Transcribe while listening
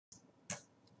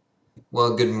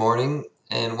Well, good morning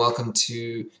and welcome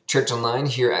to Church Online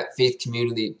here at Faith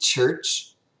Community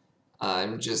Church.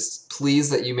 I'm just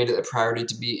pleased that you made it a priority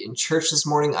to be in church this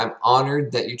morning. I'm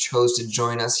honored that you chose to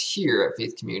join us here at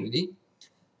Faith Community.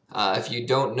 If you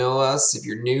don't know us, if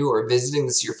you're new or visiting,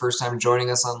 this is your first time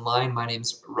joining us online, my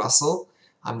name's Russell.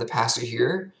 I'm the pastor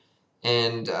here.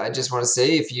 And I just want to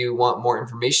say, if you want more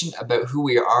information about who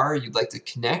we are, you'd like to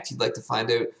connect, you'd like to find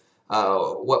out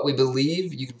what we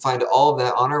believe, you can find all of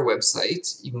that on our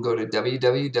website. You can go to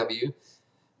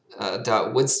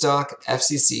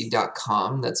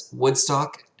www.woodstockfcc.com. That's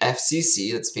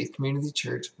woodstockfcc, that's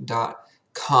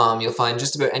faithcommunitychurch.com. You'll find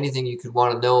just about anything you could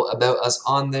want to know about us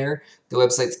on there. The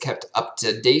website's kept up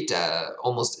to date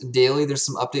almost daily. There's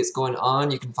some updates going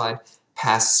on. You can find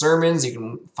past sermons. You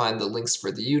can find the links for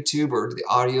the YouTube or the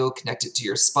audio, connect it to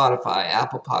your Spotify,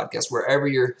 Apple Podcasts, wherever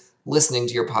you're listening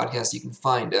to your podcast, you can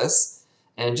find us.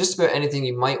 And just about anything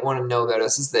you might want to know about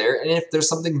us is there. And if there's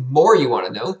something more you want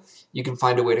to know, you can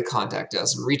find a way to contact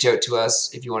us and reach out to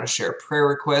us. If you want to share a prayer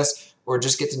request or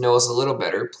just get to know us a little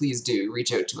better, please do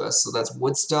reach out to us. So that's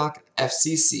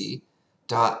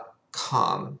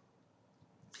woodstockfcc.com.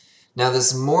 Now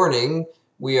this morning,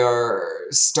 we are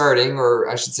starting, or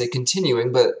I should say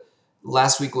continuing, but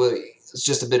last week was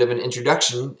just a bit of an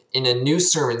introduction in a new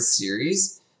sermon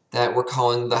series that we're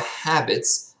calling The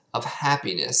Habits of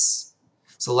Happiness.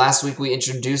 So last week we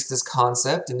introduced this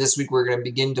concept, and this week we're going to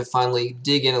begin to finally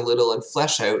dig in a little and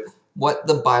flesh out what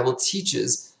the Bible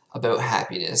teaches about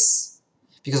happiness.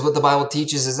 Because what the Bible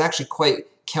teaches is actually quite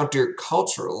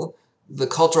countercultural. The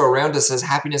culture around us says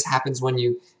happiness happens when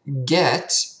you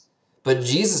get. But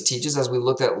Jesus teaches, as we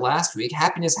looked at last week,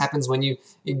 happiness happens when you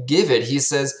give it. He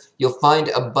says you'll find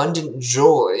abundant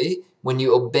joy when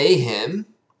you obey him.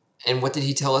 And what did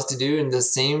he tell us to do? In the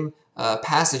same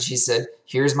passage, he said,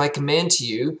 here's my command to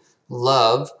you,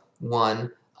 love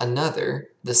one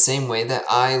another the same way that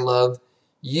I love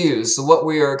you. So what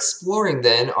we are exploring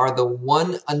then are the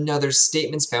one another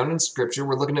statements found in Scripture.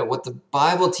 We're looking at what the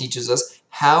Bible teaches us,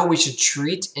 how we should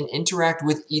treat and interact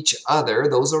with each other,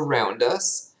 those around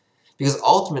us. Because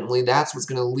ultimately, that's what's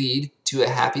going to lead to a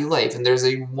happy life. And there's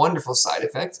a wonderful side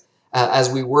effect as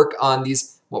we work on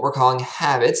these, what we're calling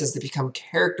habits, as they become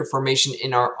character formation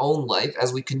in our own life,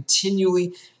 as we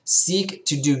continually seek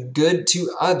to do good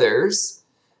to others.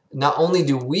 Not only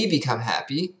do we become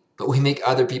happy, but we make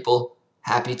other people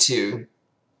happy too.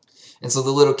 And so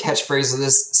the little catchphrase of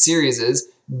this series is,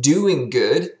 doing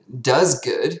good does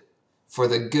good for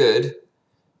the good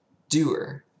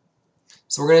doer.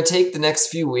 So we're going to take the next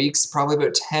few weeks, probably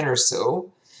about 10 or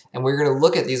so, and we're going to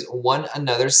look at these one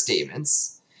another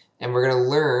statements, and we're going to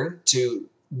learn to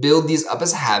build these up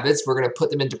as habits. We're going to put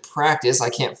them into practice. I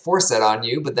can't force that on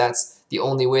you, but that's the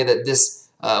only way that this,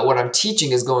 what I'm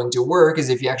teaching is going to work, is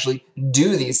if you actually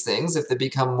do these things, if they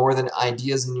become more than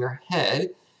ideas in your head.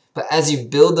 But as you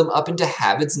build them up into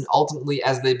habits, and ultimately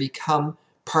as they become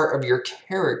part of your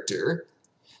character,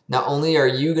 not only are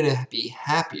you going to be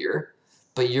happier,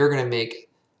 but you're going to make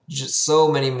just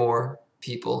so many more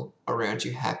people around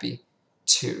you happy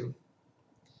too.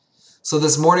 So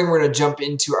this morning we're going to jump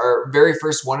into our very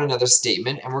first one another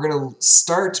statement, and we're going to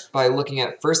start by looking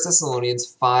at 1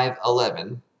 Thessalonians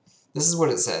 5:11. This is what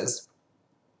it says.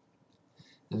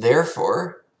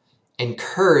 Therefore,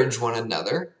 encourage one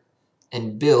another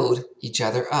and build each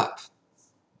other up.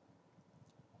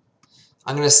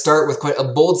 I'm going to start with quite a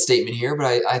bold statement here, but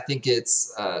I think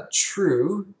it's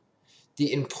true.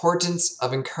 The importance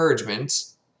of encouragement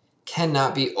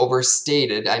cannot be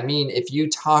overstated. I mean, if you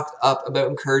talked up about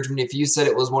encouragement, if you said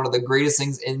it was one of the greatest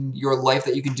things in your life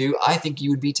that you could do, I think you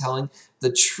would be telling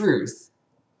the truth.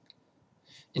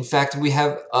 In fact, we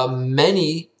have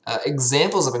many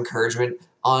examples of encouragement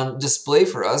on display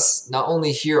for us, not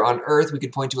only here on earth. We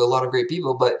could point to a lot of great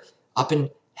people, but up in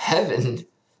heaven.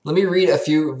 Let me read a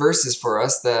few verses for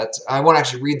us that I won't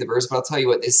actually read the verse, but I'll tell you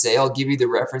what they say. I'll give you the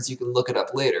reference. You can look it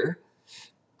up later.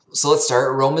 So let's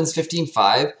start. Romans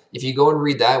 15:5. If you go and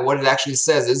read that, what it actually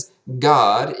says is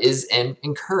God is an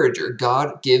encourager.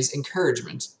 God gives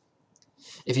encouragement.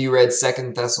 If you read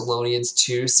 2 Thessalonians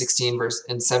 2:16 verse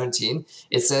and 17,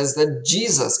 it says that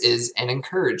Jesus is an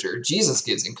encourager. Jesus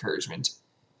gives encouragement.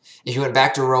 If you went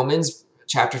back to Romans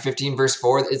chapter 15 verse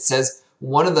 4, it says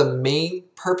one of the main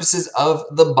purposes of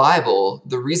the Bible,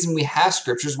 the reason we have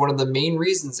scriptures, one of the main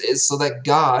reasons is so that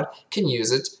God can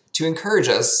use it to encourage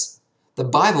us. The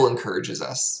Bible encourages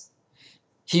us.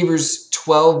 Hebrews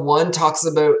 12:1 talks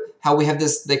about how we have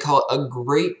this, they call it a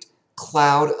great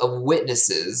cloud of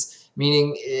witnesses,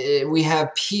 meaning we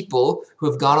have people who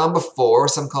have gone on before,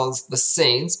 some call us the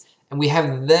saints, and we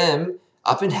have them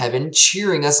up in heaven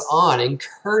cheering us on,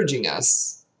 encouraging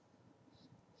us.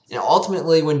 And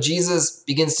ultimately, when Jesus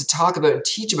begins to talk about and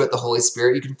teach about the Holy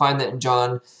Spirit, you can find that in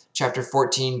John chapter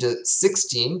 14 to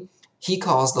 16, he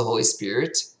calls the Holy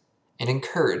Spirit an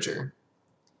encourager.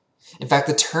 In fact,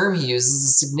 the term he uses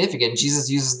is significant. Jesus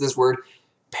uses this word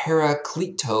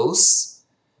parakletos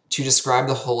to describe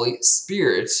the Holy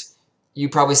Spirit. You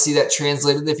probably see that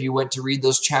translated if you went to read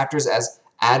those chapters as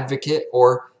advocate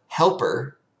or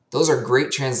helper. Those are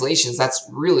great translations. That's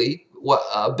really what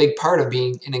a big part of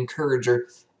being an encourager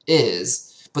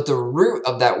is. But the root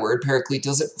of that word,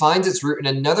 parakletos, it finds its root in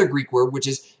another Greek word, which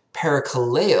is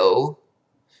parakaleo,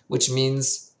 which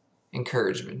means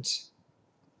encouragement.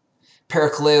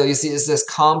 Parakaleo, you see, is this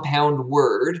compound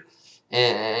word,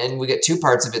 and we get two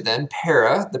parts of it then.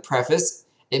 Para, the preface,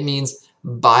 it means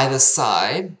by the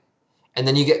side, and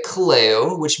then you get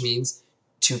kaleo, which means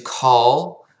to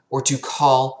call or to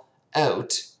call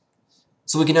out.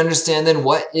 So we can understand then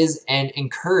what is an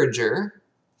encourager.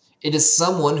 It is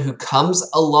someone who comes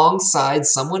alongside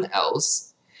someone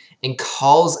else and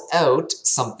calls out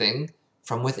something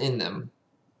from within them.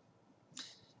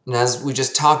 And as we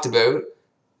just talked about,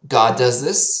 God does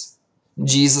this,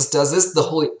 Jesus does this, the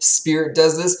Holy Spirit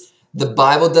does this, the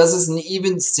Bible does this, and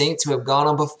even saints who have gone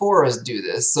on before us do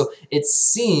this. So it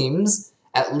seems,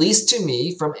 at least to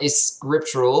me, from a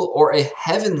scriptural or a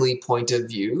heavenly point of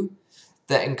view,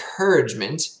 that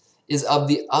encouragement is of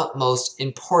the utmost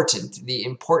importance. The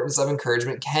importance of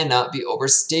encouragement cannot be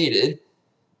overstated.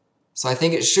 So I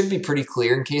think it should be pretty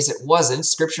clear. In case it wasn't,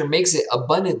 Scripture makes it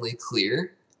abundantly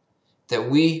clear that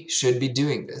we should be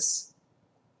doing this.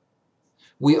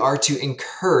 We are to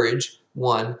encourage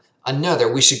one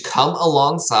another. We should come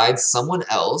alongside someone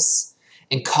else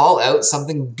and call out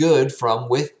something good from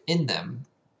within them.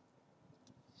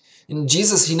 And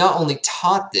Jesus, he not only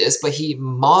taught this, but he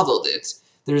modeled it.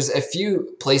 There's a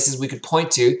few places we could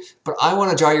point to, but I want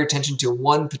to draw your attention to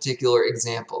one particular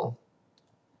example.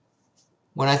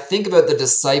 When I think about the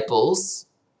disciples,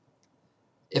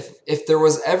 if there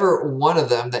was ever one of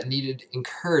them that needed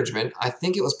encouragement, I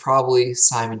think it was probably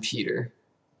Simon Peter.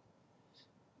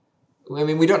 I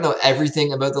mean, we don't know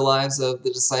everything about the lives of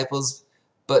the disciples,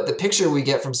 but the picture we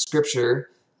get from Scripture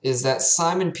is that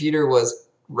Simon Peter was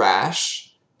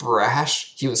rash,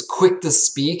 brash, he was quick to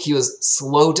speak, he was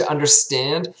slow to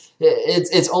understand.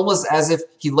 It's almost as if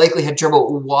he likely had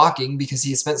trouble walking because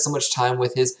he spent so much time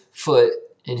with his foot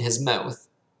in his mouth.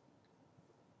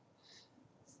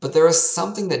 But there was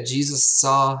something that Jesus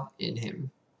saw in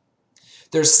him.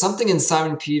 There's something in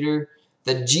Simon Peter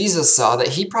that Jesus saw that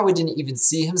he probably didn't even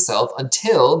see himself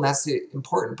until, and that's the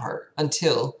important part,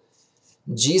 until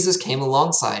Jesus came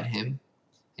alongside him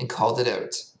and called it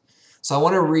out. So I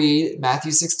want to read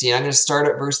Matthew 16. I'm going to start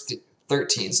at verse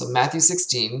 13. So Matthew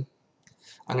 16,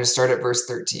 I'm going to start at verse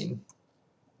 13.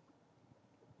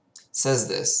 It says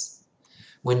this: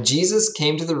 When Jesus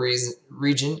came to the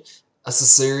region of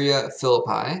Caesarea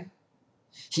Philippi,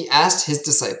 he asked his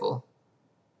disciple,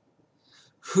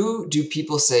 "Who do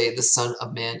people say the Son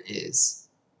of Man is?"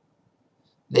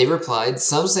 They replied,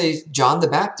 "Some say John the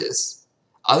Baptist,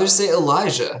 others say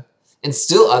Elijah, and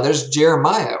still others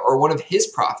Jeremiah or one of his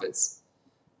prophets."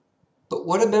 "But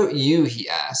what about you?" he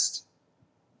asked.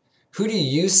 "Who do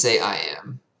you say I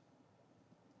am?"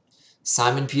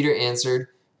 Simon Peter answered,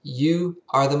 "You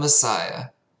are the Messiah,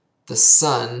 the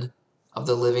Son of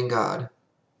the living God."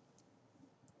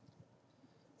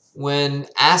 When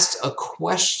asked a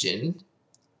question,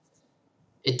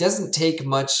 it doesn't take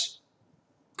much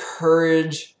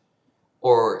courage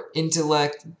or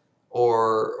intellect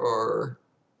or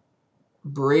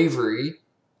bravery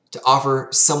to offer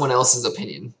someone else's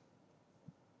opinion.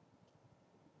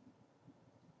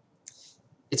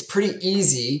 It's pretty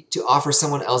easy to offer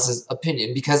someone else's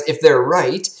opinion because if they're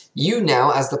right, you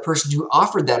now, as the person who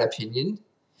offered that opinion,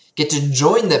 get to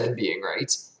join them in being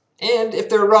right. And if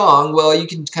they're wrong, well, you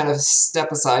can kind of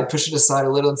step aside, push it aside a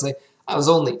little and say, I was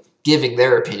only giving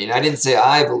their opinion. I didn't say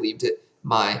I believed it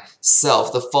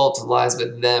myself. The fault lies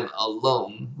with them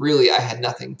alone. Really, I had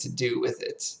nothing to do with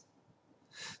it.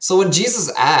 So when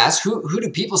Jesus asked, who do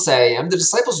people say I am? The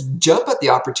disciples jump at the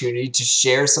opportunity to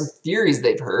share some theories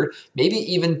they've heard, maybe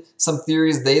even some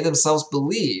theories they themselves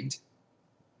believed.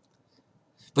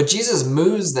 But Jesus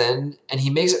moves then, and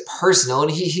he makes it personal, and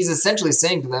he's essentially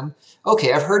saying to them,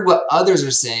 okay, I've heard what others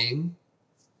are saying.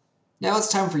 Now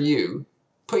it's time for you.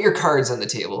 Put your cards on the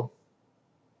table.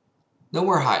 No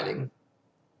more hiding.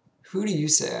 Who do you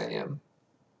say I am?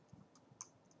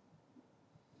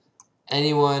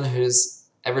 Anyone who's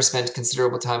ever spent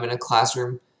considerable time in a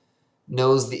classroom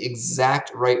knows the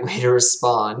exact right way to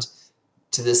respond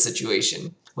to this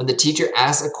situation. When the teacher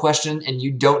asks a question and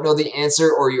you don't know the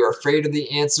answer, or you're afraid of the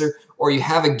answer, or you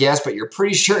have a guess, but you're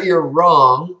pretty sure you're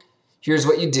wrong, here's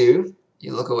what you do.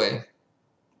 You look away.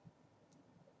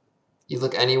 You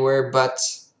look anywhere but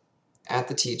at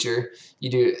the teacher.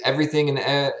 You do everything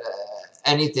and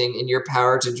anything in your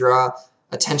power to draw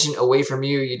attention away from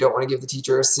you. You don't want to give the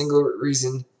teacher a single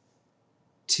reason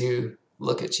to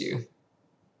look at you.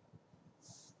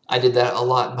 I did that a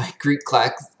lot in my Greek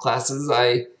classes.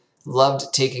 I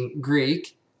loved taking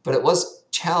Greek, but it was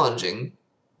challenging.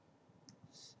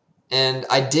 And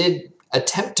I did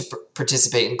attempt to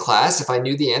participate in class. If I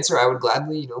knew the answer, I would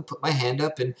gladly, put my hand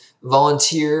up and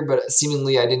volunteer, but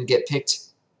seemingly I didn't get picked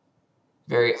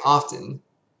very often.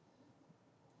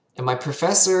 And my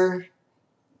professor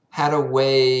had a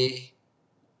way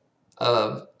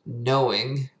of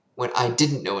knowing when I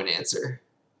didn't know an answer.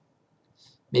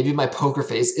 Maybe my poker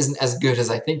face isn't as good as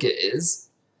I think it is,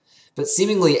 but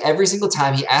seemingly every single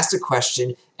time he asked a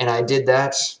question and I did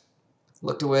that,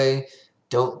 looked away,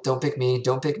 don't pick me,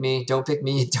 don't pick me, don't pick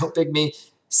me, don't pick me.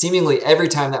 Seemingly every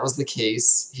time that was the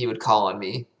case, he would call on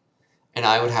me and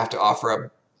I would have to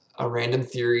offer a random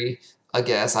theory, a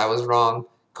guess. I was wrong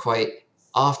quite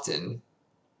often.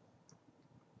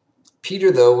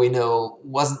 Peter, though, we know,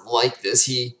 wasn't like this.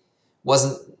 He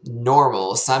wasn't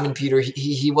normal. Simon Peter,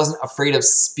 he wasn't afraid of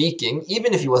speaking,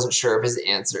 even if he wasn't sure of his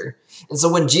answer. And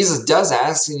so when Jesus does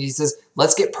ask, and he says,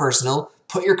 let's get personal,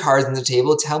 put your cards on the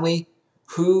table, tell me,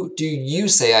 who do you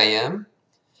say I am?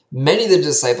 Many of the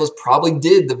disciples probably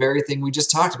did the very thing we just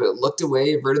talked about, looked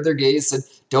away, averted their gaze, said,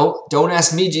 don't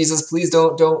ask me, Jesus, please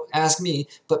don't ask me.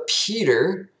 But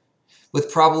Peter,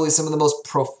 with probably some of the most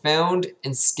profound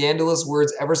and scandalous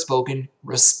words ever spoken,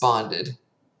 responded.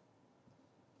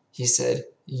 He said,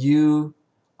 you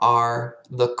are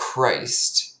the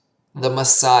Christ, the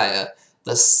Messiah,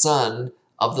 the Son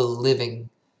of the living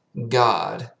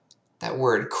God. That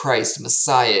word, Christ,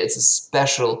 Messiah, it's a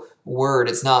special word.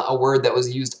 It's not a word that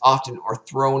was used often or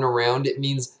thrown around. It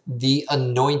means the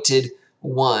anointed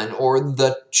one or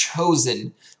the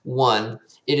chosen one.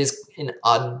 It is an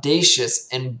audacious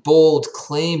and bold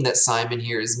claim that Simon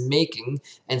here is making,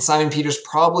 and Simon Peter's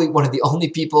probably one of the only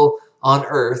people on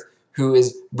earth who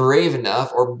is brave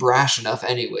enough, or brash enough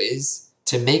anyways,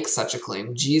 to make such a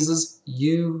claim. Jesus,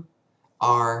 you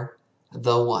are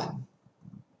the one.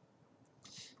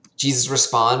 Jesus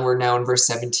responds, we're now in verse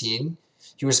 17.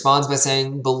 He responds by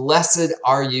saying, blessed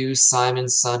are you, Simon,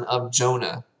 son of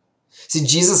Jonah. See,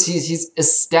 Jesus, he's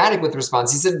ecstatic with the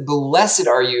response. He said, blessed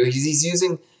are you. He's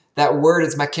using that word,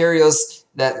 it's makarios,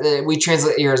 that we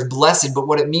translate here as blessed, but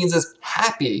what it means is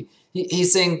happy.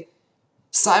 He's saying,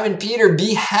 Simon Peter,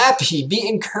 be happy, be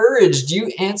encouraged.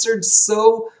 You answered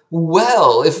so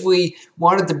well. If we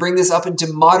wanted to bring this up into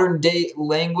modern day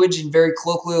language in very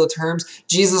colloquial terms,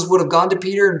 Jesus would have gone to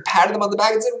Peter and patted him on the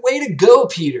back and said, way to go,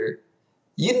 Peter.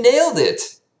 You nailed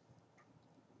it.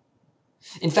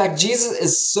 In fact, Jesus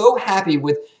is so happy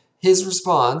with his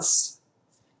response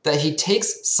that he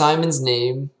takes Simon's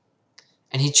name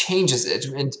and he changes it.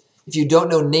 And if you don't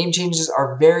know, name changes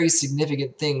are very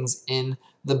significant things in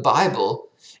the Bible.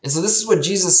 And so this is what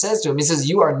Jesus says to him. He says,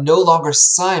 you are no longer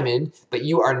Simon, but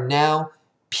you are now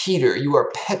Peter. You are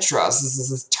Petros. This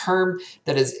is this term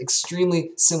that is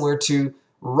extremely similar to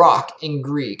rock in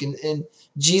Greek. And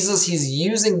Jesus, he's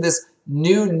using this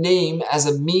new name as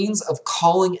a means of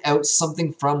calling out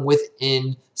something from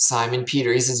within Simon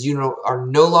Peter. He says, you are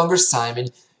no longer Simon,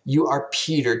 you are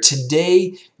Peter.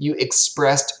 Today you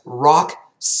expressed rock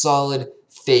solid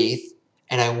faith,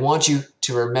 and I want you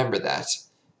to remember that.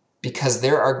 Because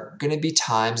there are going to be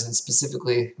times, and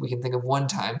specifically we can think of one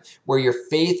time, where your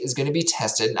faith is going to be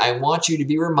tested. And I want you to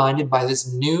be reminded by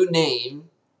this new name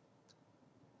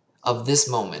of this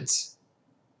moment.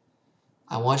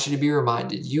 I want you to be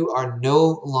reminded, you are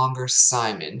no longer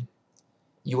Simon.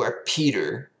 You are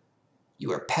Peter.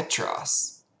 You are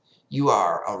Petros. You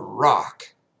are a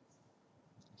rock.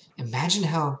 Imagine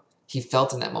how he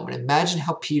felt in that moment. Imagine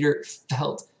how Peter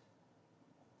felt.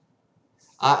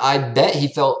 I bet he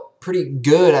felt pretty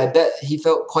good. I bet he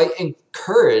felt quite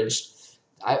encouraged.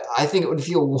 I think it would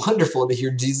feel wonderful to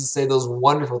hear Jesus say those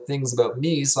wonderful things about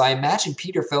me. So I imagine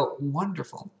Peter felt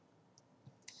wonderful.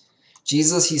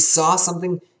 Jesus, he saw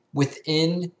something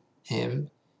within him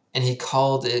and he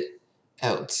called it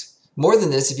out. More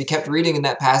than this, if you kept reading in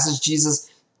that passage, Jesus,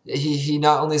 he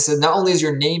not only said, not only is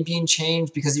your name being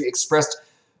changed because you expressed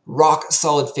rock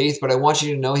solid faith, but I want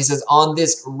you to know, he says, on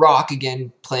this rock,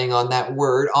 again, playing on that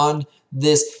word, on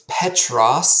this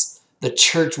Petros, the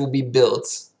church will be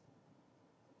built.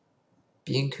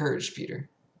 Be encouraged, Peter.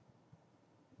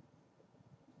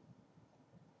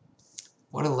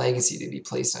 What a legacy to be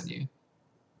placed on you.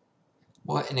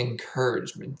 What an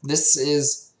encouragement. This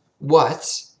is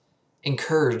what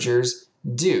encouragers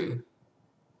do.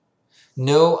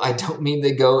 No, I don't mean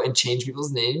they go and change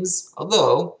people's names,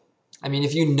 although, I mean,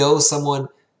 if you know someone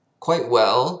quite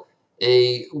well,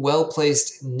 a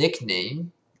well-placed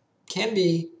nickname can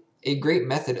be a great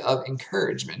method of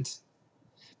encouragement.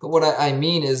 But what I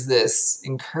mean is this: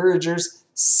 encouragers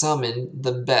summon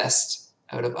the best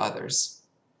out of others.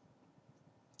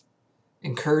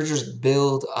 Encouragers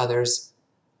build others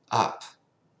up.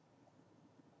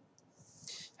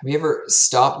 Have you ever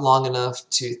stopped long enough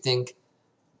to think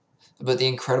about the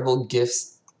incredible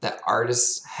gifts that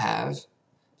artists have?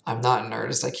 I'm not an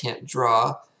artist, I can't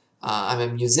draw. I'm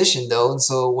a musician though, and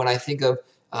so when I think of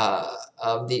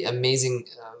the amazing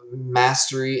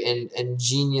mastery and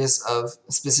genius of,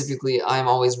 specifically, I'm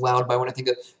always wowed by when I think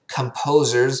of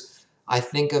composers. I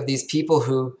think of these people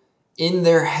who, in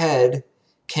their head,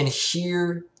 can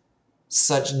hear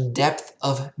such depth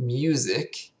of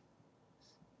music.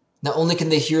 Not only can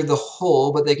they hear the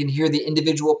whole, but they can hear the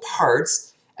individual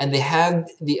parts, and they have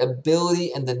the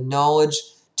ability and the knowledge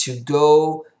to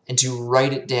go and to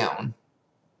write it down.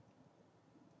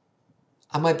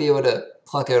 I might be able to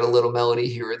pluck out a little melody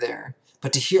here or there,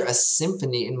 but to hear a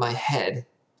symphony in my head,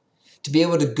 to be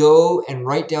able to go and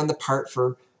write down the part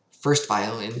for first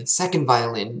violin, second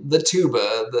violin, the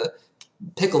tuba, the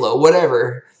piccolo,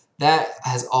 whatever, that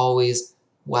has always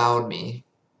wowed me.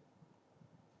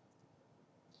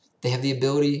 They have the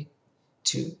ability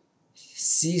to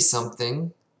see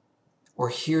something or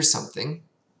hear something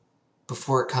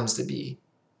before it comes to be.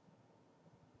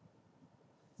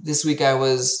 This week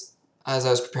as I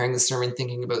was preparing the sermon,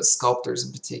 thinking about sculptors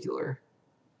in particular.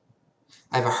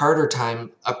 I have a harder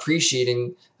time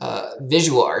appreciating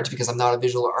visual art because I'm not a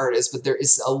visual artist, but there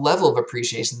is a level of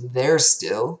appreciation there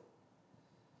still.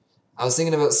 I was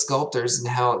thinking about sculptors and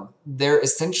how they're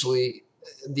essentially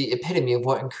the epitome of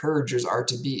what encouragers are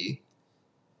to be.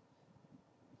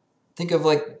 Think of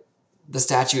like the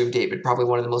statue of David, probably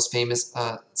one of the most famous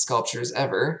sculptures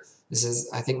ever. This is,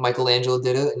 I think Michelangelo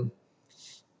did it, and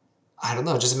I don't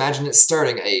know, just imagine it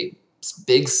starting. A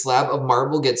big slab of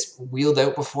marble gets wheeled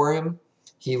out before him.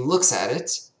 He looks at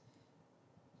it,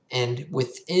 and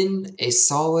within a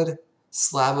solid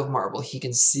slab of marble, he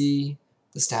can see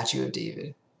the statue of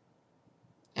David.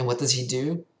 And what does he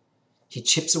do? He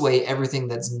chips away everything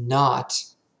that's not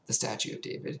the statue of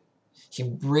David. He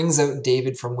brings out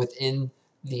David from within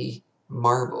the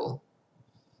marble.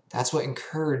 That's what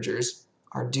encouragers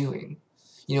are doing.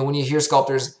 You know, when you hear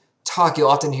sculptors talk, you'll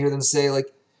often hear them say,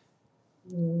 like,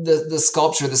 the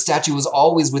sculpture, the statue was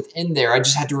always within there. I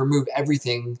just had to remove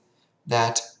everything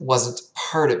that wasn't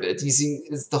part of it. You see,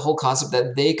 it's the whole concept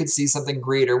that they could see something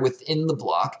greater within the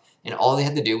block, and all they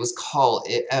had to do was call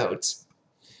it out.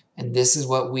 And this is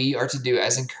what we are to do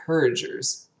as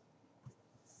encouragers.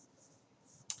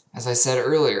 As I said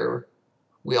earlier,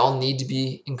 we all need to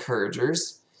be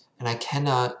encouragers, and I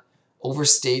cannot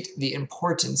overstate the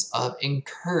importance of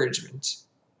encouragement.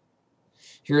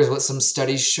 Here is what some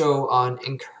studies show on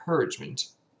encouragement.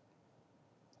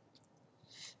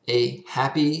 A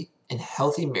happy and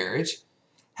healthy marriage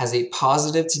has a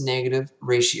positive to negative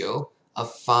ratio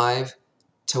of 5-1.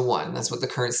 That's what the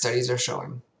current studies are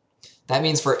showing. That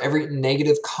means for every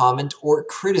negative comment or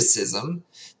criticism,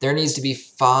 there needs to be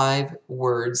 5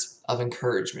 words of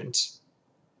encouragement.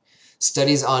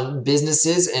 Studies on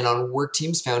businesses and on work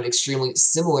teams found extremely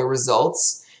similar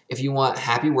results. If you want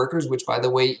happy workers, which by the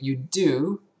way you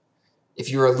do, if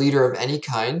you're a leader of any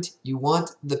kind, you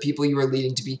want the people you are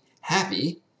leading to be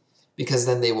happy, because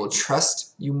then they will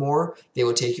trust you more, they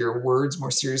will take your words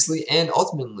more seriously, and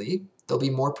ultimately, they'll be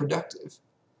more productive.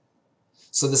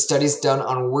 So the studies done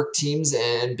on work teams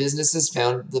and businesses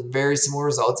found the very similar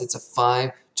results. It's a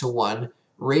 5-1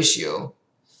 ratio.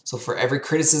 So for every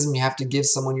criticism you have to give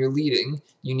someone you're leading,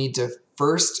 you need to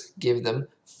first give them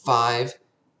 5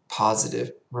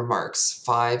 positive remarks,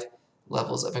 5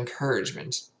 levels of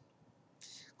encouragement.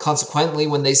 Consequently,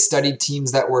 when they studied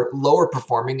teams that were lower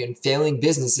performing and failing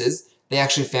businesses, they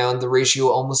actually found the ratio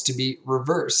almost to be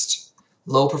reversed.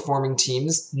 Low performing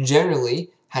teams generally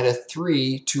had a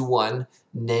 3-1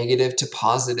 negative to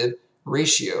positive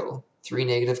ratio. 3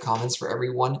 negative comments for every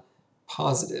 1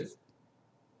 positive.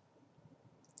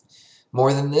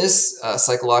 More than this, a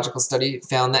psychological study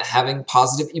found that having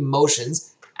positive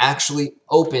emotions actually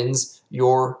opens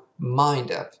your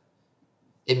mind up.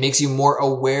 It makes you more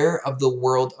aware of the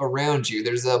world around you.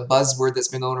 There's a buzzword that's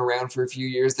been going around for a few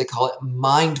years. They call it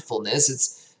mindfulness.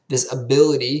 It's this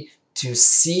ability to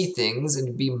see things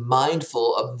and be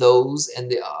mindful of those and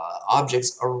the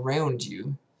objects around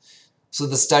you. So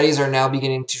the studies are now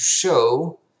beginning to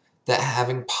show that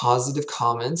having positive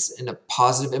comments and a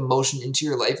positive emotion into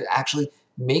your life actually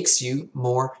makes you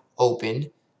more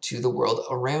open to the world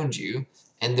around you.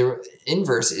 And the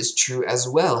inverse is true as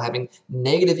well. Having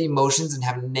negative emotions and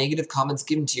having negative comments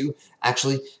given to you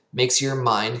actually makes your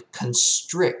mind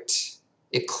constrict.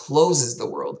 It closes the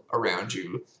world around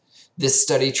you. This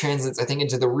study translates, I think,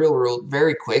 into the real world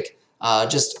very quick.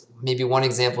 Just maybe one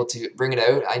example to bring it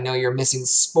out. I know you're missing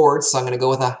sports, so I'm going to go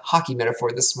with a hockey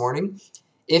metaphor this morning.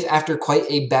 If after quite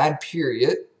a bad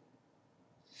period,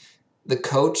 the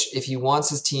coach, if he wants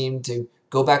his team to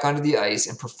go back onto the ice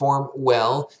and perform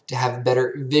well, to have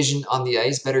better vision on the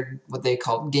ice, better what they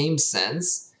call game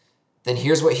sense, then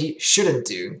here's what he shouldn't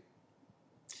do.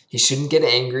 He shouldn't get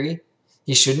angry.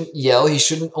 He shouldn't yell. He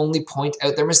shouldn't only point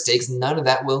out their mistakes. None of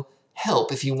that will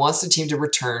help. If he wants the team to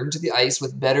return to the ice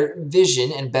with better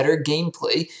vision and better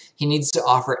gameplay, he needs to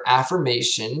offer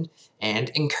affirmation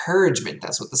and encouragement.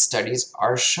 That's what the studies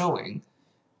are showing.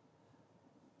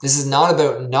 This is not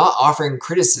about not offering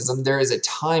criticism. There is a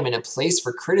time and a place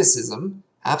for criticism,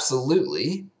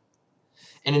 absolutely.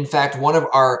 And in fact, one of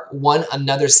our one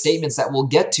another statements that we'll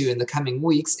get to in the coming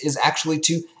weeks is actually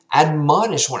to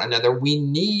admonish one another. We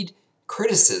need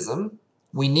criticism.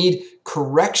 We need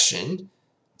correction.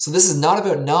 So this is not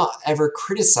about not ever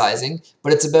criticizing,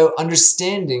 but it's about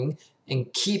understanding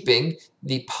and keeping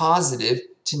the positive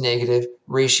to negative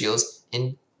ratios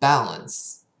in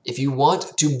balance. If you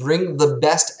want to bring the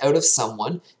best out of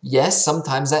someone, yes,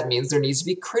 sometimes that means there needs to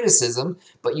be criticism,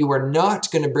 but you are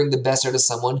not going to bring the best out of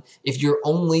someone if you're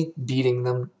only beating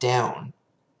them down.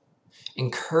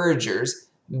 Encouragers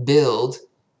build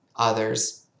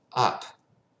others up.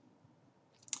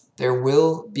 There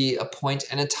will be a point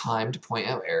and a time to point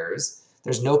out errors.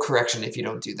 There's no correction if you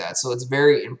don't do that. So it's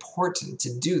very important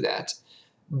to do that.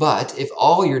 But if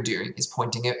all you're doing is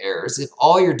pointing out errors, if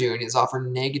all you're doing is offer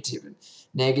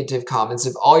negative comments,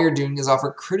 if all you're doing is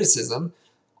offer criticism,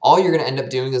 all you're going to end up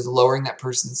doing is lowering that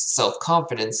person's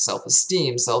self-confidence,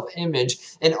 self-esteem, self-image,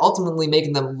 and ultimately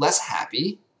making them less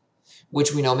happy,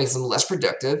 which we know makes them less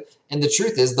productive. And the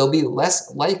truth is they'll be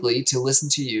less likely to listen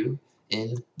to you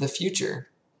in the future.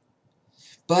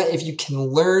 But if you can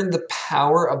learn the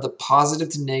power of the positive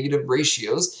to negative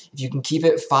ratios, if you can keep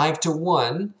it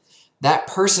 5-to-1, that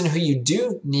person who you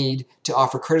do need to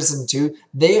offer criticism to,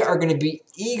 they are going to be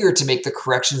eager to make the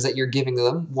corrections that you're giving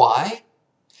them. Why?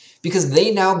 Because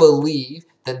they now believe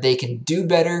that they can do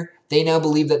better. They now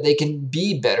believe that they can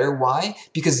be better. Why?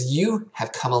 Because you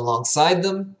have come alongside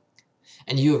them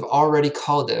and you have already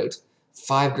called out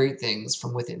 5 great things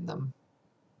from within them.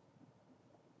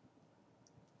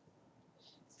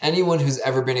 Anyone who's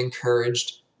ever been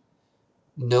encouraged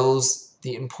knows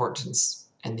the importance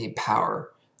and the power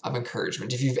of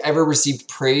encouragement. If you've ever received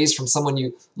praise from someone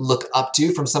you look up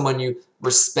to, from someone you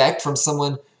respect, from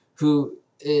someone who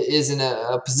is in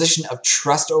a position of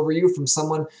trust over you, from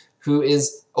someone who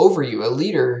is over you, a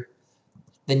leader,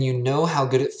 then you know how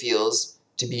good it feels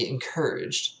to be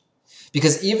encouraged.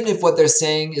 Because even if what they're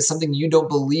saying is something you don't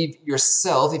believe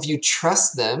yourself, if you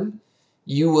trust them,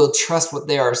 you will trust what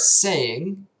they are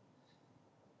saying.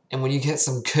 And when you get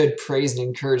some good praise and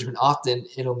encouragement, often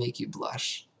it'll make you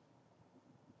blush.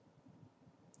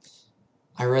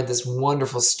 I read this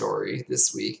wonderful story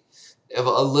this week of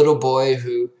a little boy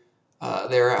who,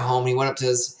 they were at home. He went up to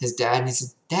his dad and he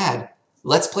said, "Dad,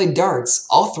 let's play darts.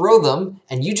 I'll throw them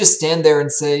and you just stand there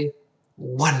and say,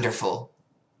 'Wonderful.'"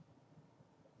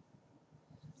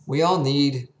 We all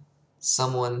need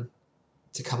someone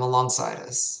to come alongside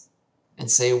us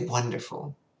and say,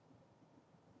 "Wonderful."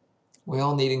 We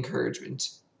all need encouragement.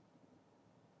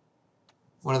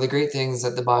 One of the great things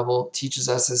that the Bible teaches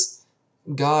us is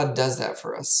God does that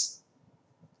for us.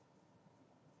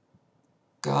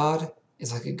 God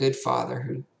is like a good father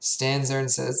who stands there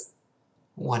and says,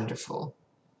 "Wonderful."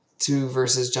 2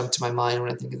 verses jump to my mind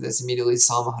when I think of this immediately.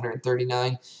 Psalm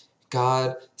 139.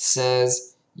 God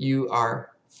says, "You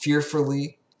are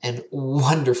fearfully and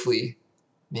wonderfully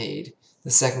made."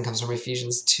 The second comes from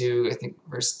Ephesians 2, I think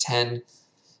verse 10.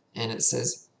 And it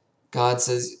says, God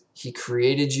says he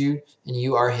created you and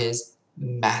you are his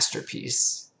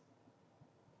masterpiece.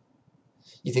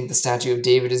 You think the statue of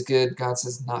David is good? God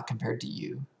says, not compared to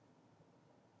you.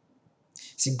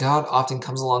 See, God often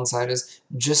comes alongside us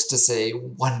just to say,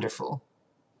 "Wonderful."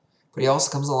 But he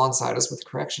also comes alongside us with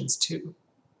corrections too.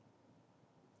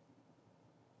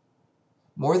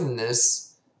 More than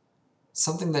this,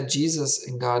 something that Jesus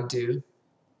and God do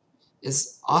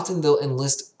is often they'll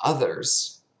enlist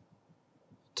others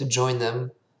to join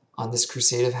them on this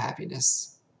crusade of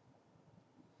happiness,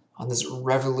 on this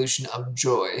revolution of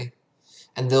joy.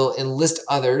 And they'll enlist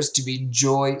others to be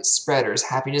joy spreaders,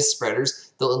 happiness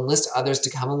spreaders. They'll enlist others to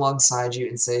come alongside you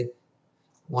and say,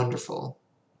 "Wonderful."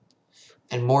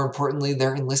 And more importantly,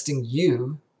 they're enlisting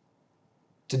you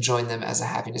to join them as a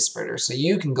happiness spreader so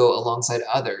you can go alongside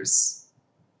others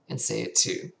and say it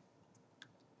too.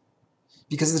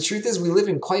 Because the truth is, we live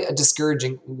in quite a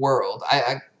discouraging world.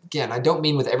 Again, I don't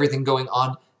mean with everything going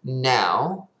on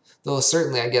now, though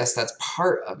certainly I guess that's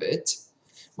part of it.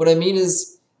 What I mean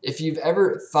is, if you've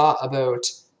ever thought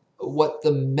about what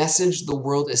the message the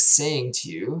world is saying to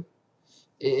you,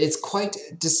 it's quite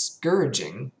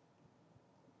discouraging.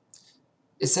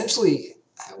 Essentially,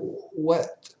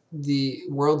 what the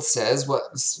world says, what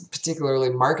particularly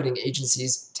marketing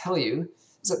agencies tell you,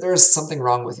 is that there is something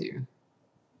wrong with you.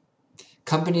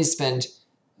 Companies spend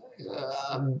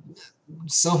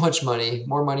so much money,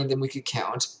 more money than we could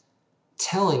count,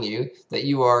 telling you that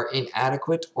you are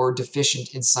inadequate or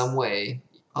deficient in some way.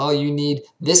 Oh, you need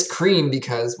this cream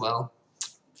because, well,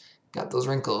 got those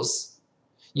wrinkles.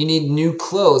 You need new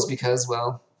clothes because,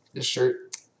 well, this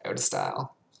shirt, out of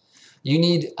style. You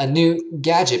need a new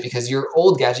gadget because your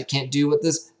old gadget can't do what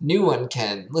this new one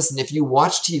can. Listen, if you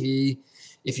watch TV,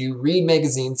 if you read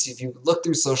magazines, if you look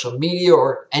through social media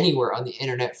or anywhere on the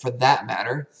internet for that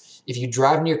matter, if you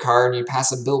drive in your car and you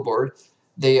pass a billboard,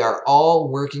 they are all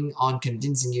working on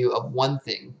convincing you of one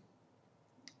thing.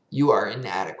 You are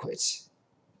inadequate.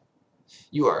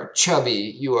 You are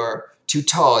chubby, you are too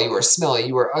tall, you are smelly,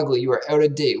 you are ugly, you are out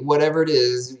of date, whatever it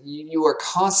is, you are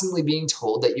constantly being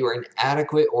told that you are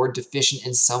inadequate or deficient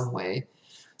in some way.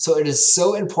 So it is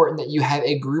so important that you have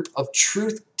a group of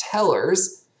truth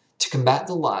tellers to combat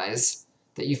the lies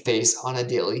that you face on a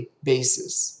daily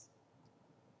basis.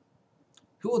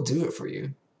 Who will do it for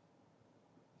you?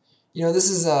 You know, this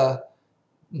is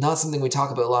not something we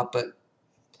talk about a lot, but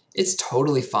it's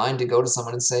totally fine to go to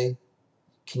someone and say,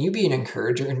 "Can you be an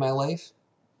encourager in my life?"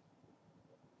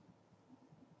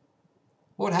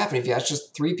 What would happen if you asked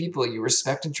just 3 people you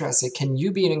respect and trust, say, "Can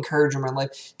you be an encourager in my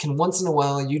life? Can once in a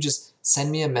while you just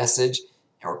send me a message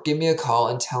or give me a call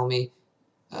and tell me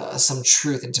some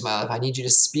truth into my life? I need you to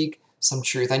speak some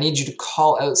truth. I need you to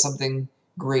call out something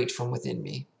great from within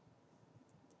me."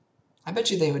 I bet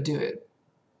you they would do it.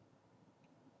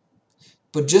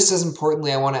 But just as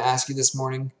importantly, I want to ask you this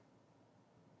morning,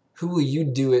 who will you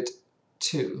do it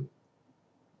to?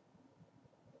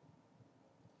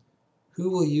 Who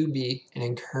will you be an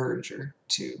encourager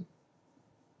to?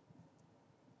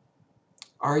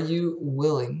 Are you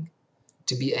willing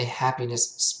to be a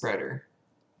happiness spreader?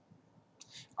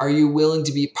 Are you willing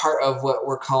to be part of what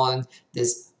we're calling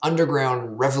this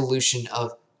underground revolution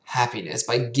of happiness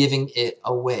by giving it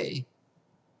away?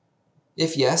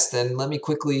 If yes, then let me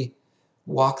quickly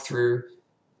walk through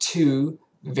 2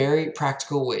 very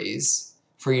practical ways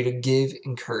for you to give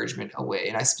encouragement away.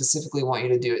 And I specifically want you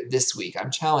to do it this week.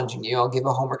 I'm challenging you. I'll give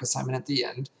a homework assignment at the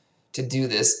end to do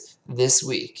this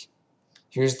week.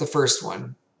 Here's the first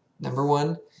one. Number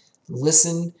 1,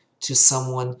 listen to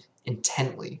someone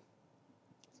intently.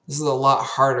 This is a lot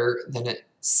harder than it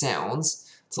sounds.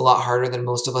 It's a lot harder than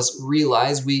most of us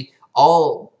realize. We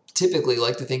all typically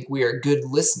like to think we are good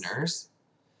listeners,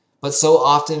 but so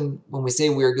often when we say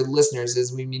we are good listeners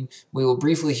is we mean we will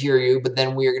briefly hear you, but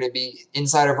then we are going to be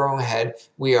inside of our own head.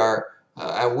 We are,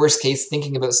 at worst case,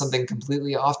 thinking about something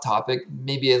completely off topic.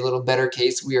 Maybe a little better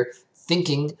case, we are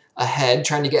thinking ahead,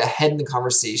 trying to get ahead in the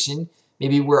conversation.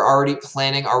 Maybe we're already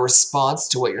planning our response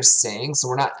to what you're saying, so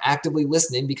we're not actively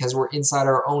listening because we're inside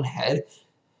our own head.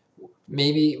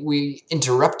 Maybe we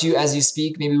interrupt you as you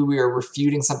speak. Maybe we are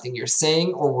refuting something you're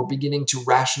saying, or we're beginning to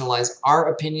rationalize our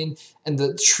opinion. And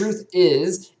the truth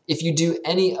is, if you do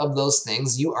any of those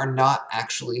things, you are not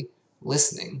actually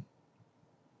listening.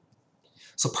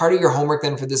 So part of your homework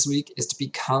then for this week is to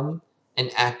become an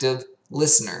active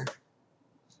listener.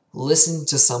 Listen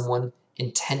to someone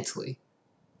intently.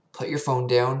 Put your phone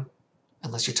down,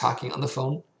 unless you're talking on the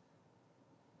phone.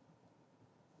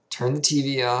 Turn the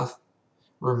TV off.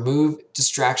 Remove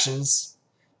distractions.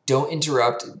 Don't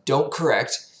interrupt. Don't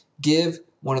correct. Give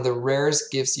one of the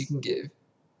rarest gifts you can give,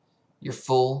 your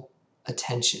full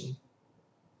attention.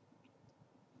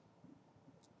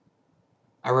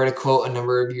 I read a quote a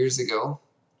number of years ago,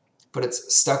 but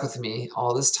it's stuck with me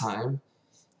all this time.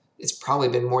 It's probably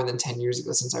been more than 10 years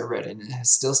ago since I read it, and it has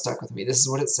still stuck with me. This is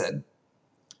what it said.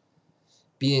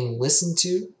 Being listened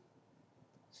to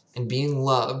and being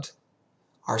loved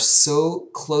are so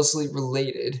closely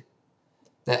related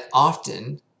that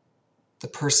often the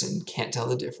person can't tell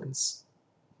the difference.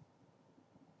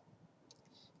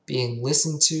 Being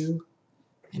listened to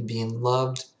and being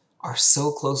loved are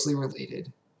so closely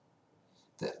related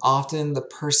that often the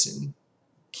person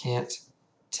can't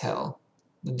tell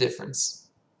the difference.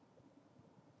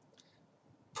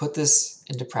 Put this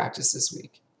into practice this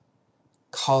week.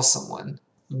 Call someone.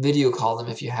 video call them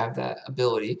if you have that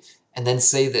ability, and then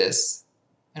say this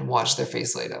and watch their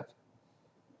face light up.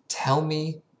 Tell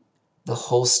me the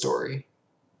whole story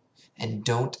and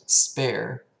don't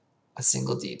spare a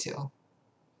single detail.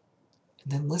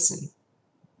 And then listen.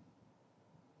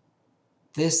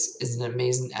 This is an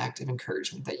amazing act of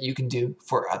encouragement that you can do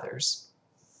for others.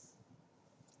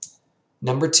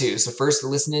 Number 2, so first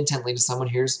listen intently to someone.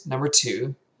 Here's number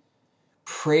 2.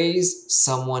 Praise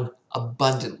someone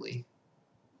abundantly.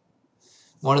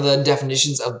 One of the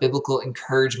definitions of biblical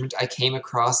encouragement I came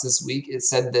across this week, it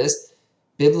said this: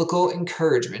 biblical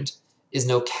encouragement is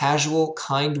no casual,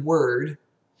 kind word,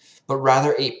 but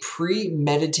rather a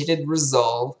premeditated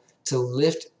resolve to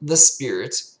lift the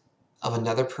spirit of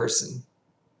another person.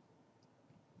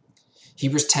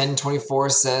 Hebrews 10:24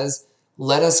 says,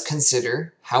 "Let us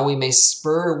consider how we may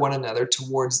spur one another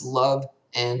towards love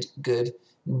and good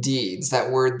deeds."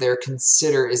 That word there,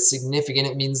 consider, is significant.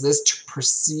 It means this: to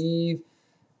perceive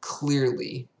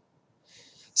clearly.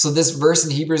 So this verse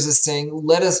in Hebrews is saying,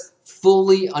 let us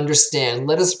fully understand,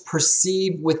 let us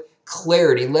perceive with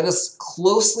clarity, let us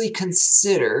closely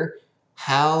consider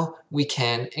how we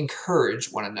can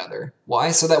encourage one another. Why?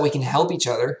 So that we can help each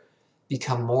other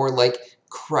become more like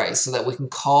Christ, so that we can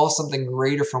call something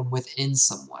greater from within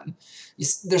someone.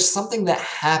 There's something that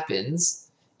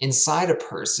happens inside a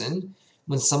person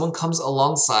when someone comes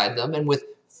alongside them and with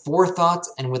forethought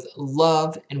and with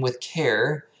love and with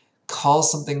care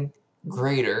calls something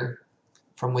greater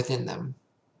from within them.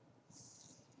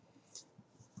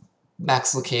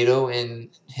 Max Lucado, in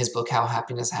his book How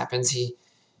Happiness Happens, he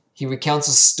recounts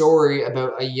a story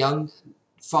about a young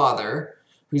father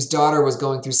whose daughter was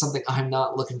going through something I'm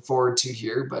not looking forward to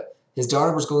here, but his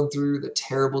daughter was going through the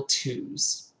terrible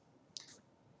twos.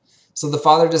 So the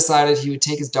father decided he would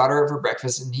take his daughter out for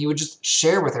breakfast and he would just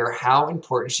share with her how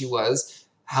important she was,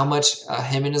 how much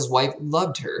him and his wife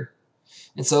loved her.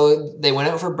 And so they went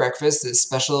out for breakfast, this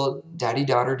special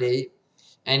daddy-daughter date,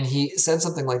 and he said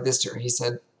something like this to her. He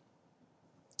said,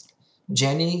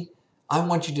 "Jenny, I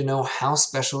want you to know how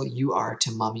special you are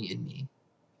to Mommy and me.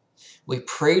 We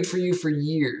prayed for you for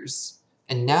years,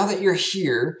 and now that you're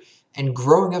here and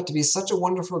growing up to be such a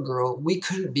wonderful girl, we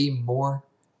couldn't be more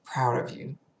proud of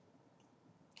you."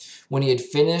 When he had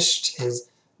finished, his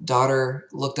daughter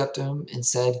looked up to him and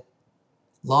said,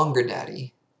 "Longer,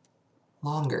 Daddy,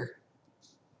 longer."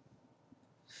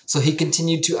 So he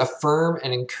continued to affirm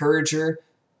and encourage her,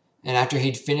 and after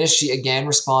he'd finished, she again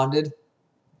responded,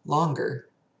 "Longer."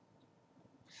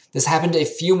 This happened a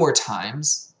few more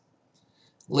times.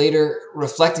 Later,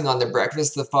 reflecting on the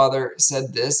breakfast, the father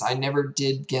said this: "I never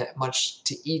did get much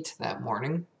to eat that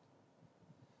morning,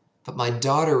 but my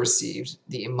daughter received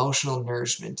the emotional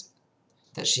nourishment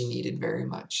that she needed very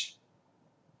much."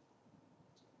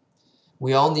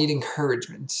 We all need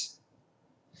encouragement,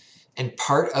 and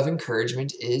part of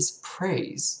encouragement is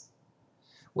praise.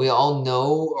 We all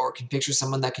know or can picture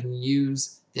someone that can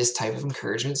use this type of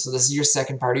encouragement. So this is your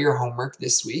second part of your homework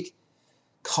this week.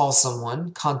 Call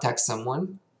someone, contact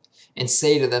someone, and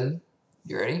say to them,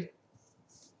 you ready?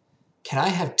 "Can I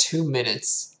have 2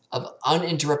 minutes of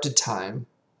uninterrupted time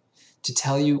to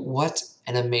tell you what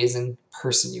an amazing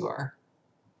person you are?"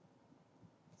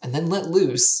 And then let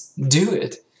loose. Do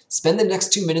it. Spend the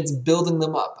next 2 minutes building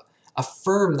them up.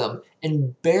 Affirm them.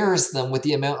 Embarrass them with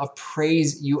the amount of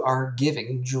praise you are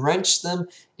giving. Drench them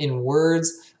in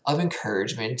words of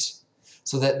encouragement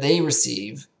so that they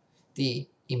receive the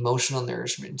emotional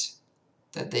nourishment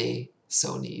that they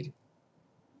so need.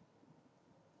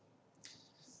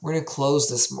 We're going to close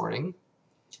this morning,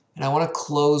 and I want to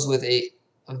close with a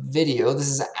video. This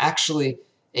is actually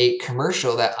a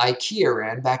commercial that IKEA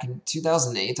ran back in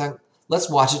 2008. Let's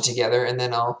watch it together, and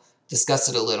then I'll discuss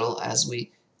it a little as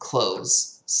we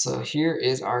close. So here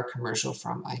is our commercial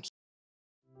from IKEA.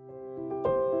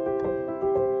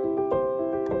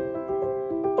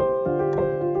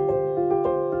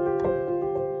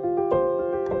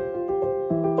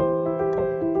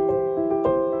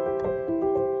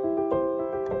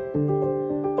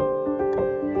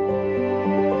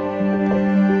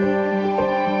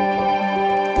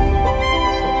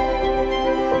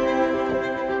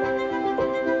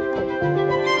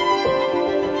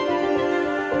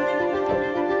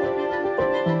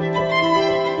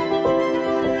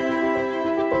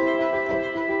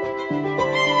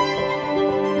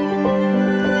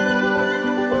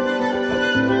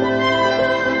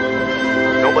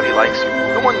 Nobody likes you.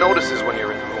 No one notices when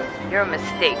you're in the room. You're a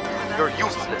mistake. You're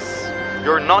useless.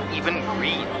 You're not even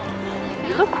green.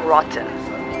 You look rotten.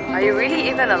 Are you really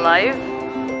even alive?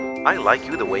 I like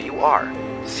you the way you are.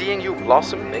 Seeing you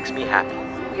blossom makes me happy.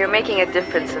 You're making a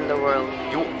difference in the world.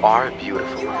 You are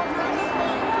beautiful.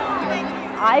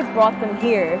 I brought them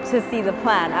here to see the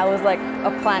plant. I was like,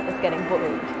 a plant is getting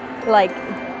bullied. Like,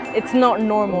 it's not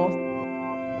normal.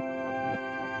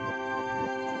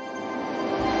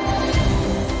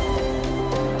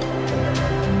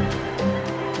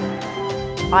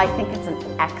 I think it's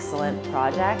an excellent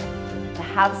project. To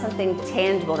have something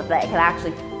tangible that they can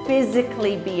actually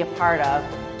physically be a part of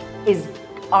is,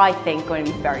 I think, going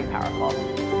to be very powerful.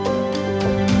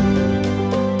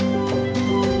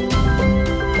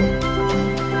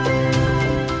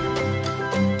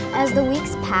 As the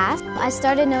weeks passed, I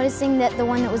started noticing that the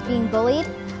one that was being bullied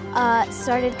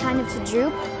started kind of to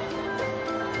droop.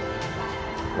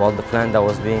 While the plant that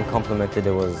was being complimented,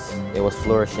 it was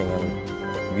flourishing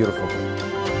and beautiful.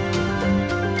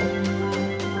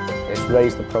 It's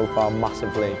raised the profile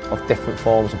massively of different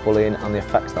forms of bullying and the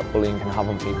effects that bullying can have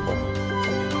on people.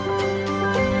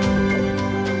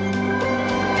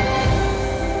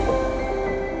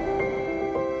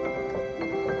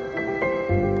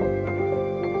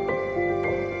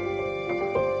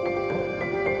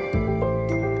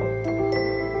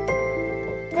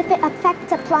 If it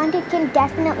affects a plant, it can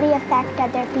definitely affect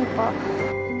other people.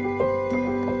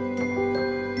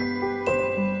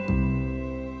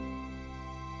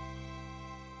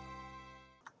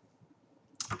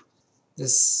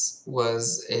 This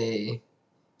was a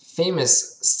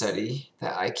famous study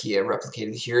that IKEA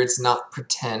replicated here. It's not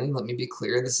pretend, let me be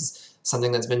clear. This is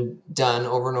something that's been done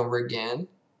over and over again.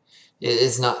 It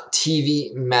is not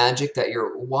TV magic that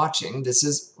you're watching. This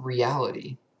is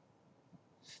reality.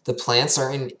 The plants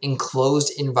are in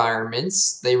enclosed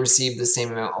environments. They receive the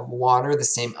same amount of water, the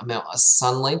same amount of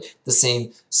sunlight, the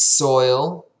same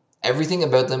soil. Everything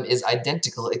about them is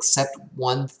identical except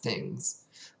one thing: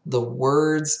 the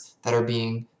words that are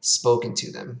being spoken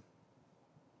to them.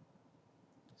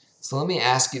 So let me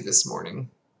ask you this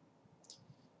morning,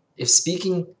 if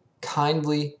speaking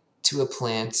kindly to a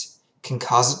plant can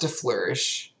cause it to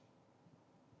flourish,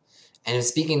 and if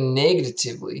speaking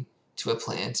negatively to a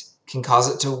plant can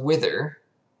cause it to wither,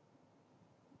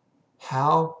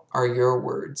 how are your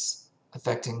words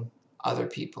affecting other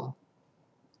people?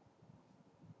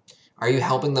 Are you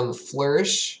helping them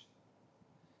flourish,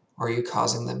 or are you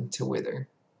causing them to wither?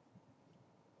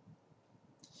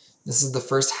 This is the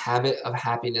first habit of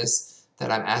happiness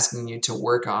that I'm asking you to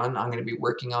work on. I'm going to be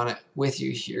working on it with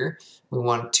you here. We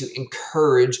want to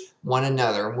encourage one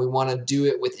another, and we want to do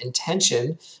it with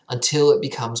intention until it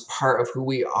becomes part of who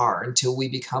we are, until we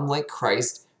become like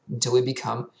Christ, until we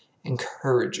become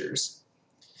encouragers.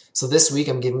 So this week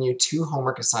I'm giving you 2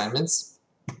 homework assignments,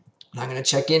 and I'm going to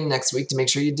check in next week to make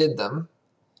sure you did them.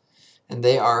 And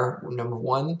they are, number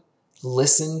 1,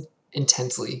 listen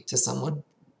intensely to someone.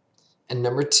 And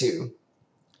number 2,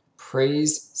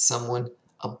 praise someone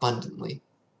abundantly.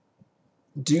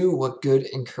 Do what good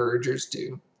encouragers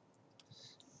do.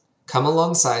 Come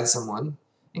alongside someone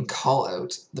and call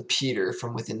out the Peter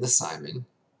from within the Simon.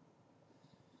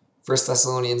 1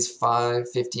 Thessalonians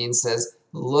 5:15 says,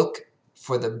 look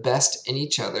for the best in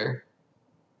each other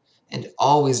and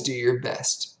always do your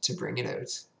best to bring it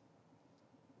out.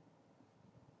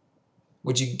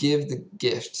 Would you give the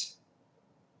gift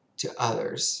to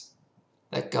others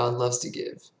that God loves to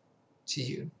give to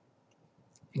you?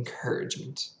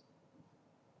 Encouragement.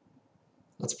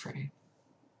 Let's pray.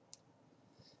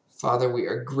 Father, we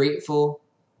are grateful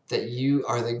that you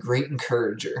are the great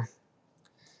encourager,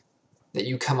 that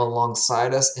you come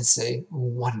alongside us and say,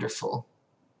 wonderful,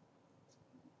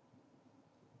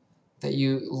 that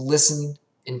you listen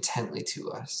intently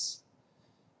to us,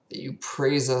 that you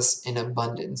praise us in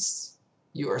abundance.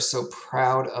 You are so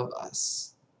proud of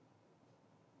us.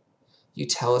 You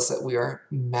tell us that we are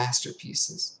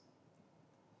masterpieces.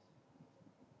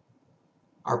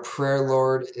 Our prayer,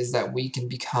 Lord, is that we can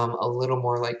become a little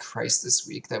more like Christ this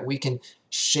week, that we can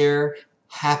share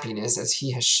happiness as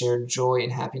he has shared joy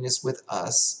and happiness with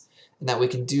us, and that we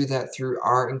can do that through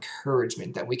our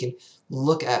encouragement, that we can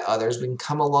look at others, we can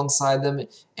come alongside them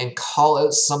and call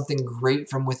out something great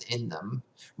from within them,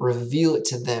 reveal it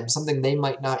to them, something they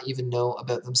might not even know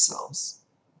about themselves.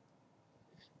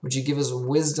 Would you give us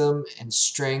wisdom and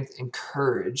strength and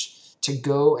courage to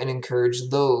go and encourage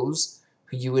those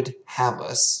who you would have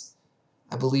us?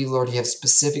 I believe, Lord, you have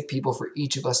specific people for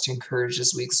each of us to encourage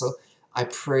this week. So I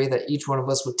pray that each one of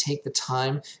us would take the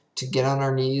time to get on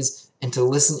our knees and to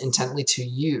listen intently to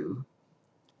you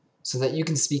so that you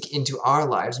can speak into our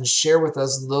lives and share with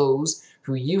us those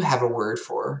who you have a word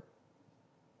for,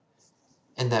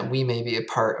 and that we may be a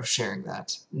part of sharing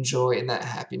that joy and that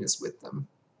happiness with them.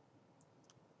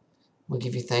 We'll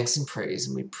give you thanks and praise,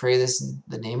 and we pray this in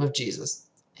the name of Jesus.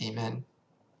 Amen.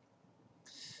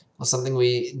 Well, something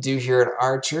we do here at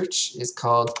our church is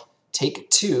called Take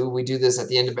Two. We do this at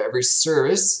the end of every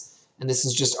service, and this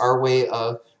is just our way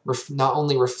of not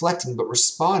only reflecting but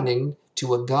responding to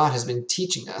what God has been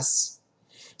teaching us.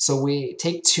 So we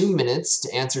take 2 minutes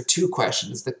to answer 2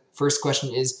 questions. The first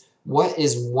question is, what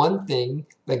is one thing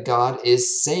that God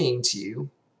is saying to you?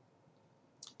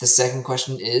 The second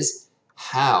question is,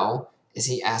 how is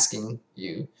he asking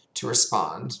you to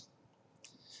respond?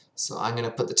 So I'm going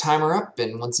to put the timer up,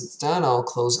 and once it's done, I'll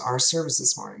close our service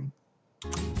this morning.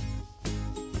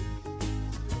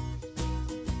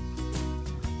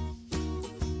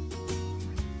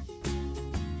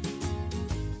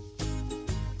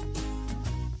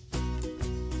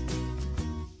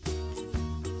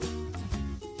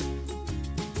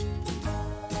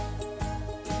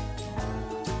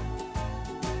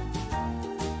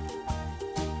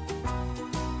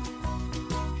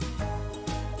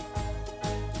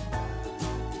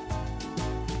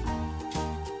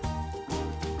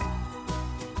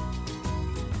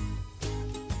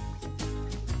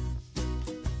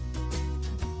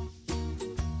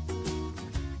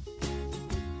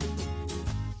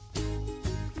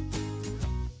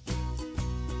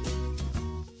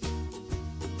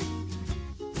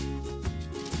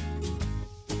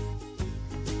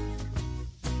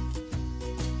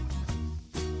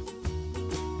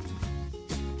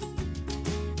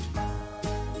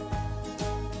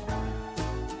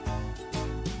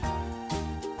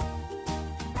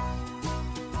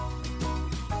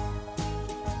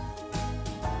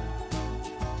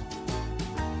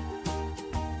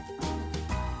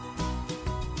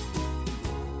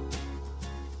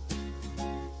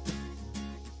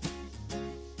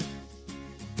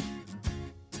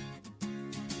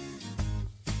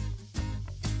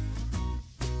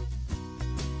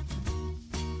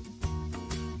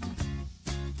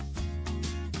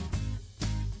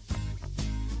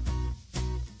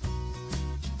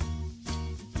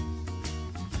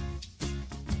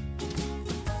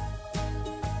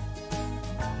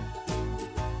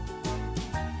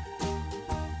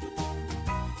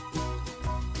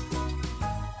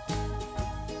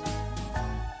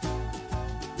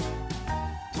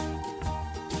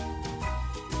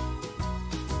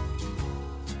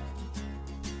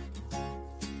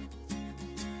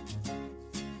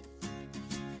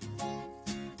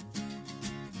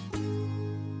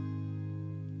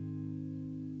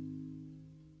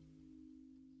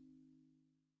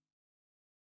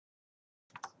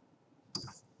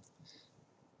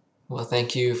 Well,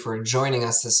 thank you for joining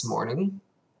us this morning.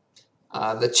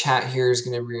 The chat here is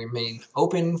going to remain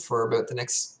open for about the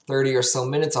next 30 or so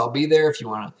minutes. I'll be there if you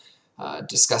want to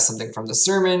discuss something from the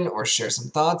sermon or share some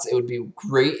thoughts. It would be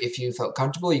great if you felt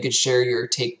comfortable. You could share your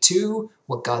take 2,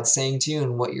 what God's saying to you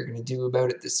and what you're going to do about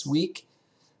it this week.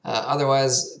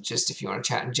 Otherwise, just if you want to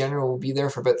chat in general, we'll be there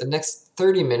for about the next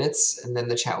 30 minutes and then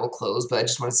the chat will close. But I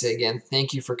just want to say again,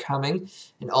 thank you for coming.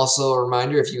 And also a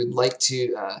reminder, if you would like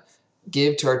to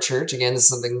give to our church, again, this is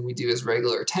something we do as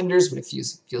regular attenders, but if you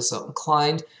feel so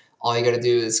inclined, all you got to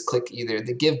do is click either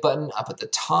the give button up at the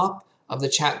top of the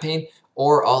chat pane,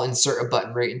 or I'll insert a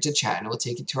button right into chat and it will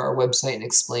take you to our website and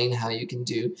explain how you can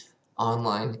do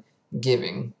online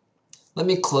giving. Let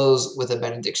me close with a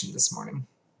benediction this morning.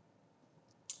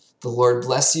 The Lord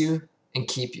bless you and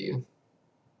keep you.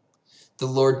 The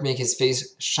Lord make his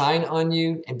face shine on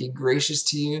you and be gracious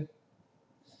to you.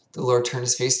 The Lord turn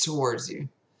his face towards you.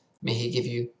 May he give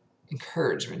you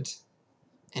encouragement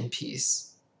and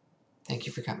peace. Thank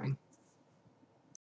you for coming.